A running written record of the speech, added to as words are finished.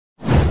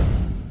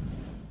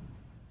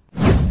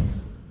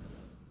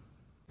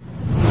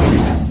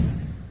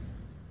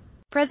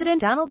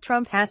President Donald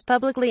Trump has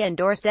publicly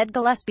endorsed Ed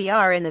Gillespie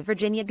R in the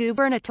Virginia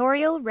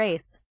gubernatorial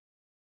race.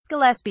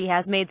 Gillespie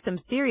has made some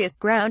serious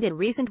ground in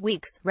recent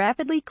weeks,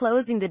 rapidly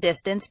closing the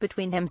distance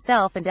between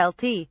himself and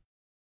Lt.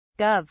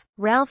 Gov.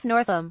 Ralph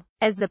Northam.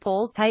 As the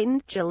polls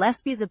tightened,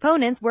 Gillespie's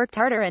opponents worked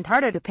harder and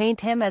harder to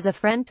paint him as a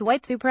friend to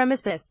white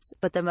supremacists,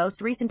 but the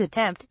most recent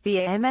attempt,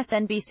 via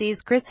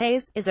MSNBC's Chris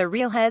Hayes, is a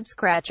real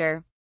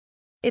head-scratcher.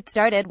 It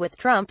started with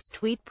Trump's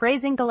tweet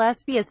praising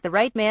Gillespie as the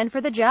right man for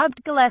the job.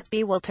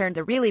 Gillespie will turn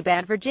the really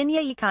bad Virginia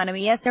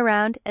economy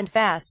around, and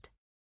fast.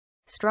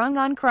 Strong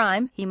on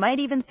crime, he might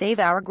even save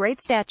our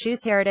great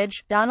statue's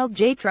heritage. Donald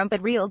J. Trump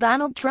at Real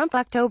Donald Trump,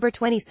 October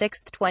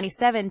 26,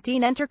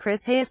 2017. Enter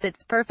Chris Hayes.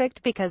 It's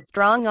perfect because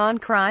strong on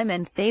crime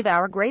and save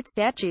our great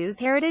statue's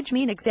heritage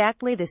mean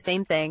exactly the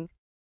same thing.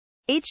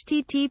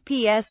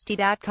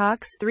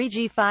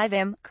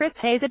 https://cox3g5m. Chris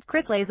Hayes at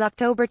Chris Hayes,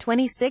 October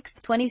 26,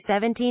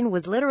 2017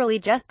 was literally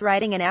just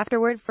writing an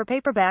afterword for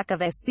paperback of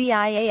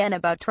SCIAN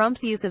about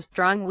Trump's use of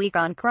strong weak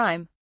on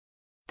crime.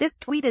 This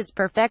tweet is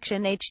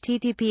perfection.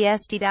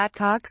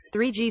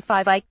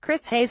 https://cox3g5i.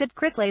 Chris Hayes at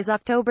Chris Hayes,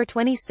 October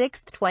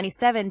 26,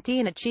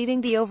 2017 achieving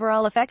the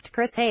overall effect.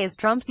 Chris Hayes.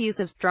 Trump's use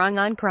of strong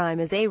on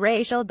crime is a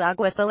racial dog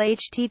whistle.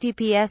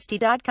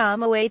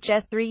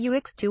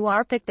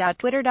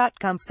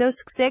 https://ohs3ux2rpic.twitter.com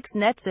sos6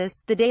 netsis.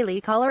 The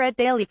Daily Caller at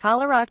Daily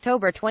Caller,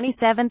 October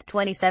 27,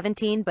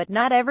 2017. But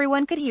not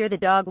everyone could hear the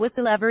dog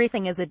whistle.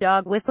 Everything is a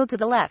dog whistle to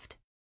the left.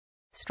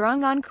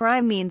 Strong on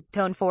crime means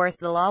to enforce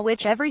the law,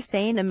 which every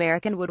sane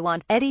American would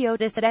want.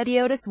 Idiotus at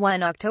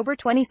Idiotus1, October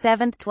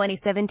 27,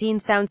 2017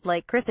 sounds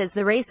like Chris is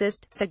the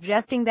racist,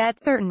 suggesting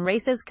that certain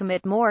races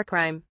commit more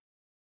crime.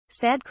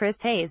 Said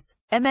Chris Hayes.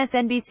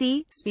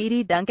 MSNBC,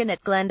 Speedy Duncan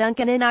at Glenn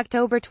Duncan in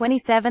October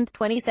 27,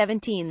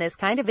 2017. This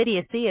kind of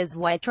idiocy is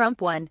why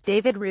Trump won.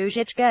 David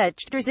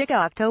Ruzicka,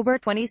 October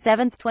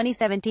 27,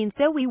 2017.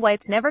 So we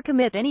whites never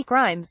commit any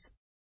crimes.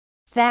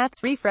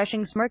 That's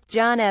refreshing. Smirk.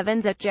 John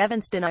Evans at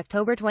Jevinston,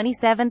 October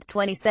 27,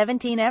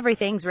 2017.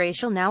 Everything's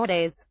racial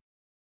nowadays.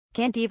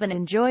 Can't even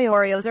enjoy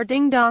Oreos or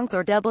ding-dongs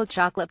or double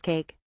chocolate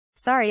cake.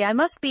 Sorry, I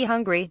must be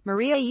hungry.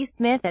 Maria E.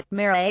 Smith at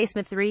Mara A.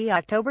 Smith 3,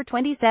 October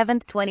 27,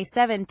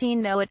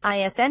 2017. No at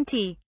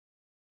ISNT.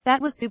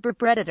 That was Super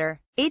Predator.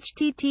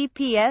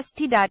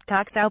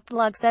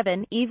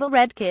 https://coxoutblog7. Evil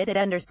Red Kid at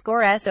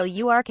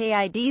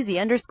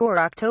 _SOURKIDZ_,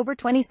 October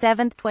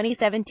 27,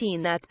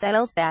 2017. That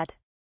settles that.